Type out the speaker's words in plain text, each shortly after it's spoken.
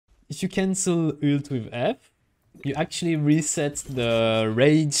if you cancel ult with F, you actually reset the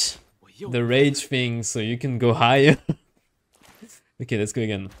rage thing, so you can go higher. Okay, let's go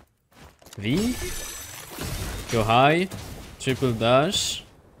again. V, go high, triple dash.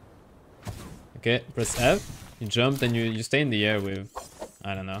 Okay, press F, you jump, then you stay in the air with,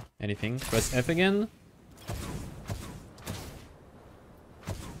 I don't know, anything. Press F again.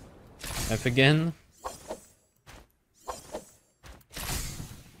 F again.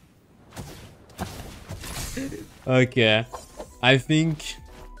 Okay, I think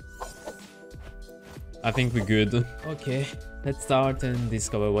we're good. Okay, let's start and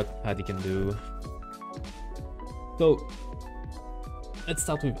discover what Hadi can do. So, let's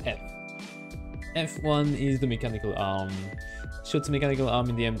start with F. F1 is the mechanical arm. Shoots mechanical arm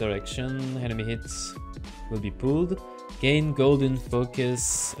in the M direction. Enemy hits will be pulled. Gain golden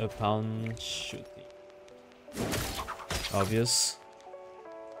focus upon shooting. Obvious.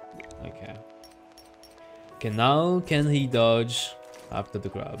 Okay. Okay, now can he dodge after the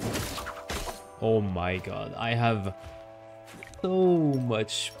grab? Oh my god, I have so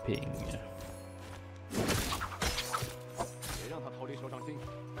much ping.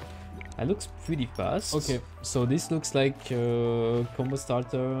 That looks pretty fast. Okay, so this looks like a combo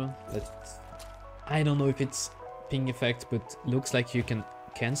starter that I don't know if it's ping effect, but looks like you can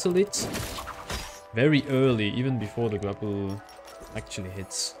cancel it very early, even before the grapple actually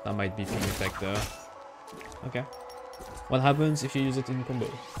hits. That might be ping effect there. Okay. What happens if you use it in combo?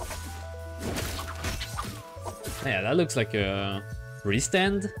 Yeah, that looks like a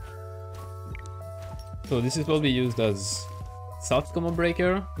restand. So this is probably used as soft combo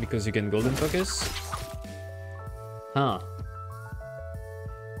breaker because you can golden focus. Huh.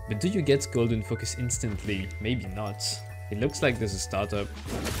 But do you get golden focus instantly? Maybe not. It looks like there's a startup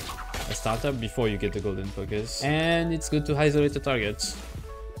before you get the golden focus. And it's good to isolate the target.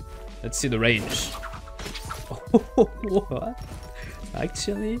 Let's see the range. What?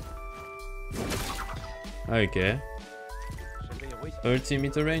 Actually? Okay.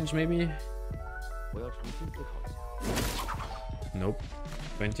 30-meter range maybe? Nope.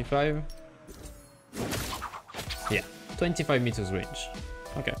 25? Yeah, 25 meters range.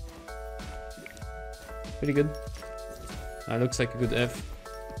 Okay. Pretty good. That looks like a good F.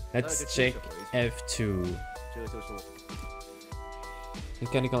 Let's check F2.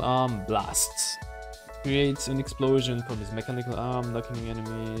 Mechanical arm blasts. Creates an explosion from his mechanical arm, knocking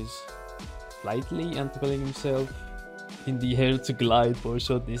enemies lightly and propelling himself in the air to glide for a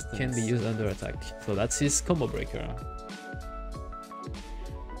short distance. Can be used under attack. So that's his combo breaker.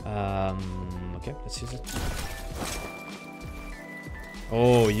 Okay, let's use it.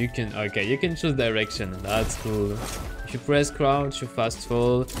 Oh, you can, okay, you can choose direction. That's cool. If you press crouch, you fast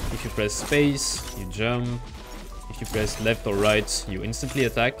fall. If you press space, you jump. If you press left or right, you instantly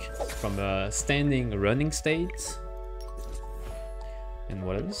attack from a standing running state. And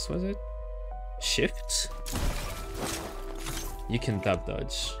what else was it? Shift. You can tap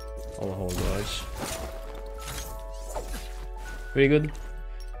dodge or hold dodge. Pretty good.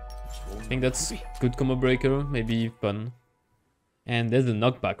 I think that's good combo breaker, maybe fun. And there's a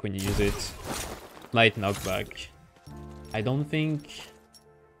knockback when you use it. Light knockback. I don't think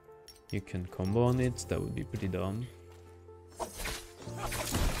you can combo on it, that would be pretty dumb.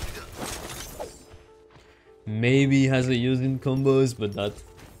 Maybe has a use in combos, but that's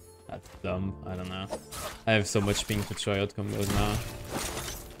dumb, I don't know. I have so much ping to try out combos now.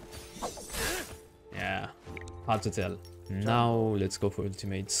 Yeah, hard to tell. Now let's go for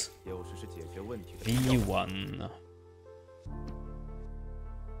ultimates. V1.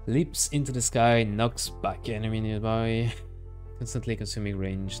 Leaps into the sky, knocks back enemy nearby. Constantly consuming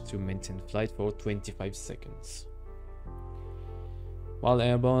range to maintain flight for 25 seconds. While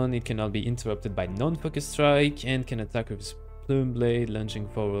airborne, it cannot be interrupted by non-focus strike and can attack with its plume blade, lunging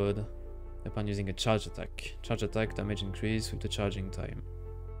forward upon using a charge attack. Charge attack damage increase with the charging time.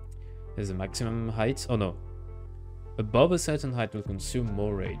 There's a maximum height. Oh no. Above a certain height will consume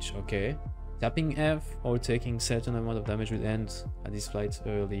more rage. Okay. Tapping F or taking certain amount of damage will end at this flight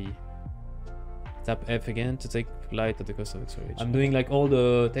early. Tap F again to take flight at the cost of its rage. I'm doing like all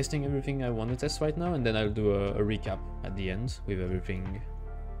the testing, everything I want to test right now, and then I'll do a recap at the end with everything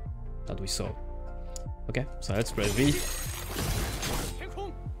that we saw. Okay, so let's press V.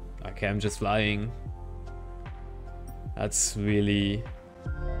 Okay, I'm just flying. That's really,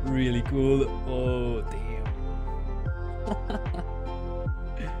 really cool. Oh, damn.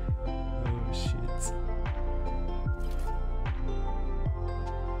 Oh, shit.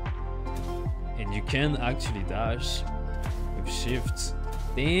 And you can actually dash with shift.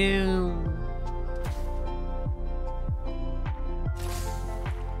 Damn.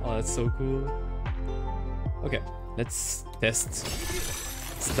 Oh, That's so cool. Okay, let's test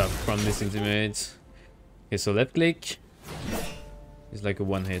stuff from this ultimate. Okay, so left click is like a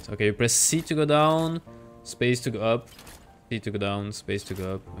one hit. Okay, you press C to go down, space to go up, C to go down, space to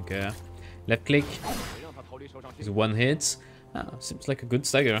go up. Okay, left click is one hit. Ah, seems like a good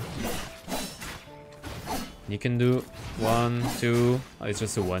stagger. You can do 1, 2. Oh, it's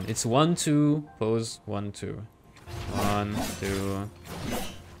just a 1. It's 1, 2, pose, 1, 2. 1, 2.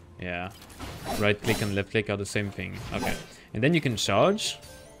 Yeah. Right click and left click are the same thing. Okay. And then you can charge.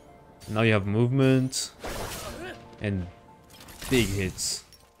 Now you have movement. And big hits.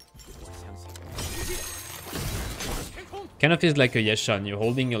 Kind of feels like a Yeshan. You're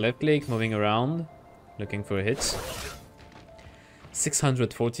holding your left click, moving around, looking for a hit.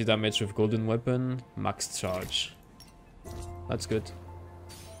 640 damage with golden weapon, max charge. That's good.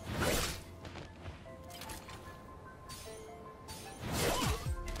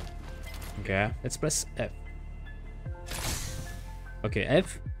 Okay, let's press F. Okay,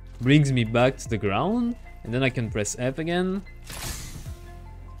 F brings me back to the ground, and then I can press F again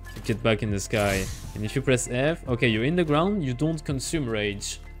to get back in the sky. And if you press F, okay, you're in the ground, you don't consume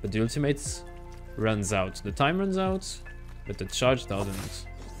rage, but the ultimate runs out. The time runs out, but the charge doesn't.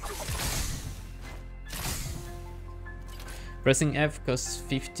 Pressing F costs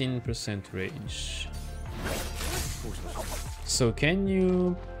 15% rage. So can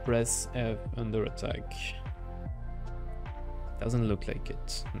you press F under attack? Doesn't look like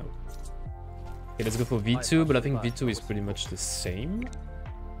it, no. Okay, let's go for V2, but I think V2 is pretty much the same.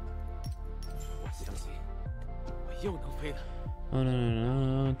 Oh,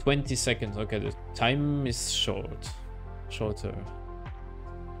 no. 20 seconds. Okay, the time is shorter.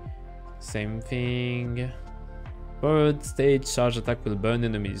 Same thing. Third stage charge attack will burn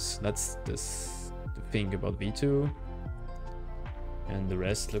enemies. That's the thing about V2. And the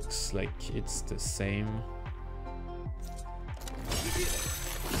rest looks like it's the same.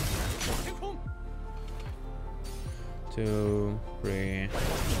 Two, three.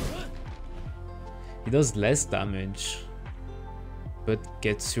 He does less damage, but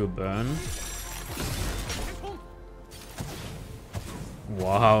gets you a burn.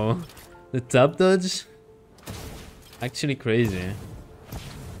 Wow, the tap dodge, actually crazy.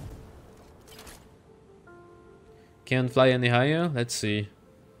 Can't fly any higher? Let's see.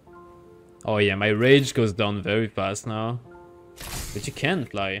 Oh yeah, my rage goes down very fast now. But you can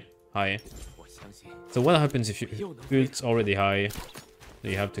fly high. So what happens if you ult's already high? Do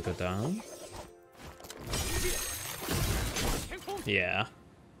you have to go down? Yeah.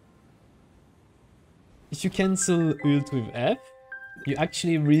 If you cancel ult with F, you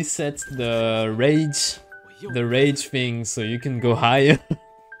actually reset the rage thing, so you can go higher.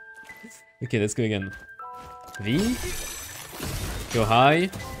 Okay, let's go again. V, go high,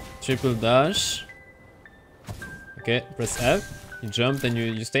 triple dash. Okay, press F, you jump, then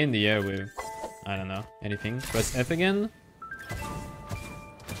you stay in the air with, I don't know, anything. Press F again.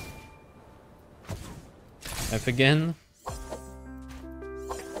 F again.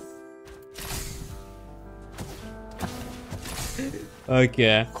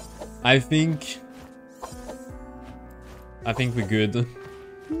 Okay, I think we're good.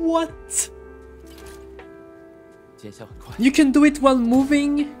 What? You can do it while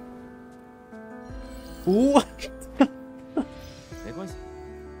moving? What?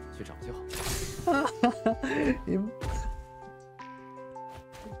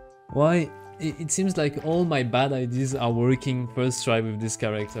 Why? It seems like all my bad ideas are working first try with this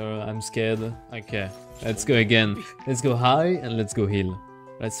character. I'm scared. Okay, let's go again. Let's go high and let's go heal.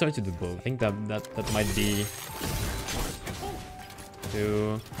 Let's try to do both. I think that might be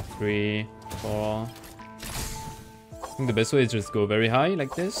 2, 3, 4. I think the best way is just go very high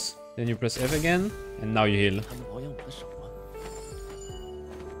like this. Then you press F again, and now you heal.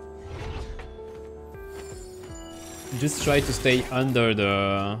 Just try to stay under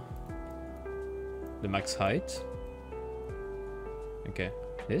the max height. Okay,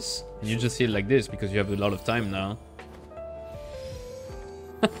 this. And you just heal like this because you have a lot of time now.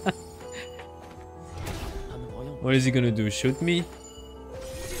 What is he gonna do? Shoot me?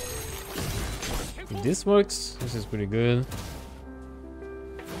 If this works, this is pretty good.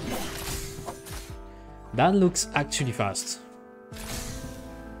 That looks actually fast.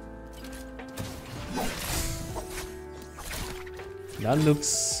 That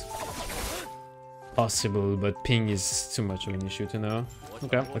looks possible, but ping is too much of an issue to know.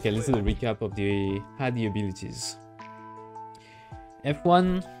 Okay, let's do the recap of the Hadi abilities.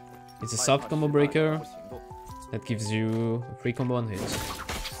 F1 is a soft combo breaker that gives you a free combo on hit.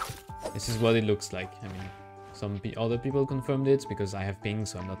 This is what it looks like. I mean, Some other people confirmed it because I have ping,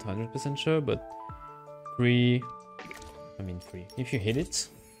 so I'm not 100% sure, but 3. If you hit it,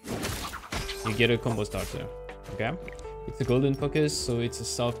 you get a combo starter, okay? It's a golden focus, so it's a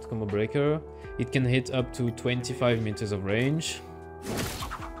soft combo breaker. It can hit up to 25 meters of range.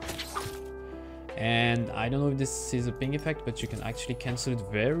 And I don't know if this is a ping effect, but you can actually cancel it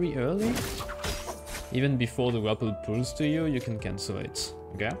very early. Even before the grapple pulls to you, you can cancel it,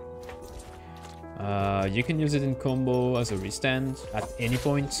 okay? You can use it in combo as a restand at any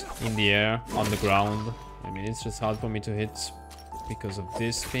point in the air, on the ground. I mean, it's just hard for me to hit because of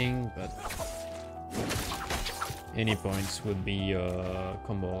this thing, but any points would be a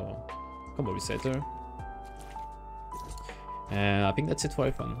combo resetter. And I think that's it for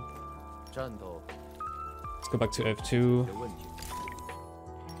F1. Let's go back to F2.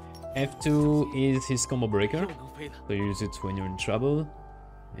 F2 is his combo breaker, so you use it when you're in trouble.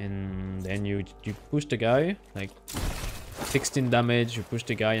 And then you push the guy, like 16 damage, you push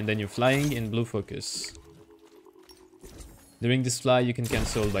the guy, and then you're flying in blue focus. During this fly, you can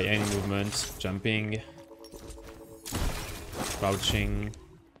cancel by any movement, jumping, crouching,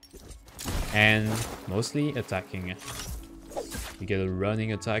 and mostly attacking. You get a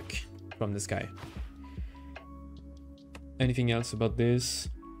running attack from the sky. Anything else about this?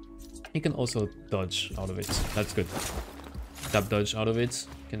 You can also dodge out of it. That's good. Tap dodge out of it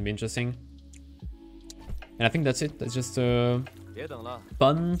can be interesting. And I think that's it. That's just a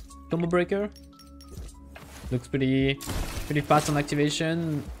fun combo breaker. Looks pretty fast on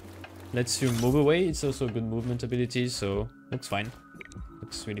activation. Lets you move away. It's also a good movement ability, so looks fine.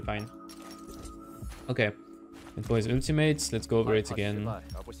 Looks really fine. Okay. And for his ultimates, let's go over it again.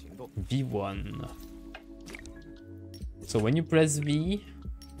 V1. So when you press V,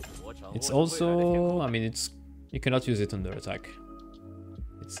 it's also, I mean, you cannot use it under attack.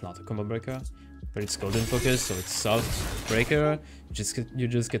 It's not a combo breaker, but it's golden focus, so it's soft breaker. You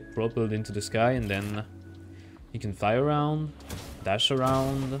just get propelled into the sky, and then you can fly around, dash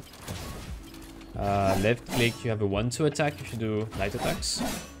around. Left click, you have a 1-2 attack if you do light attacks.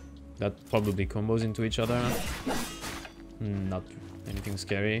 That probably combos into each other. Not anything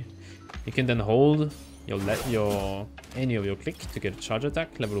scary. You can then hold any of your click to get a charge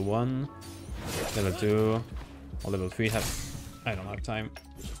attack. Level 1, level 2, or level 3. I don't have time.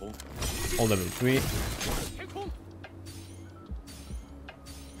 Or level 3.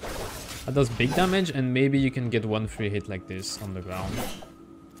 That does big damage, and maybe you can get 1 free hit like this on the ground.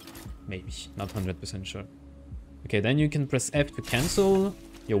 Maybe, not 100% sure. Okay, then you can press F to cancel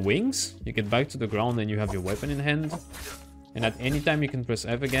your wings. You get back to the ground and you have your weapon in hand. And at any time you can press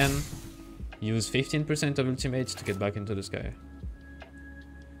F again. Use 15% of ultimates to get back into the sky.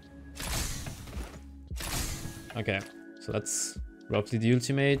 Okay, so that's roughly the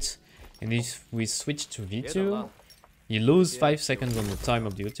ultimate. And if we switch to V2, you lose 5 seconds on the time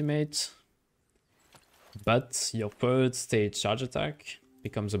of the ultimate. But your third stage charge attack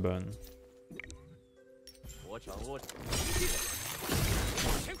becomes a burn.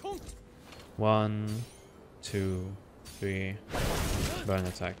 1, 2, 3, burn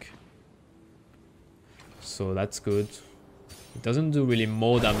attack. So that's good. It doesn't do really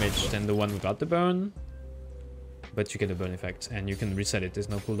more damage than the one without the burn, but you get a burn effect, and you can reset it. There's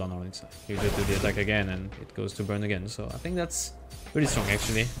no cooldown on it. You just do the attack again and it goes to burn again. So I think that's pretty strong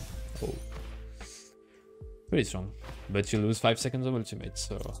actually. Oh, pretty strong. But you lose 5 seconds of ultimate,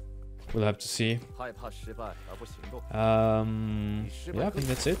 so we'll have to see. Yeah, I think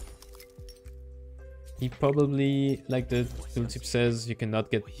that's it. He probably, like the tooltip says, you cannot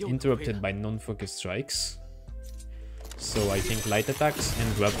get interrupted by non-focus strikes. So I think light attacks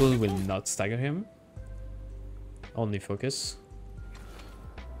and grapple will not stagger him. Only focus.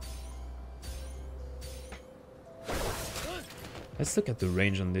 Let's look at the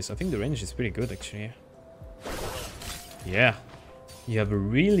range on this. I think the range is pretty good actually. Yeah, you have a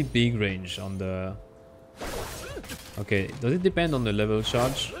really big range on the... Okay, does it depend on the level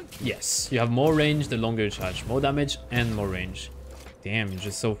charge? Yes, you have more range the longer you charge. More damage and more range. Damn, you're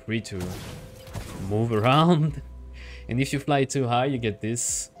just so free to move around. And if you fly too high, you get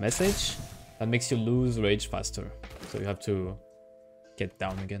this message that makes you lose rage faster. So you have to get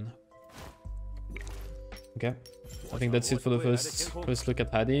down again. Okay, I think that's it for the first look at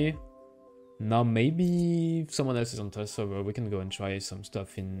Hadi. Now maybe if someone else is on test server, we can go and try some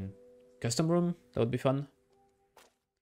stuff in custom room. That would be fun.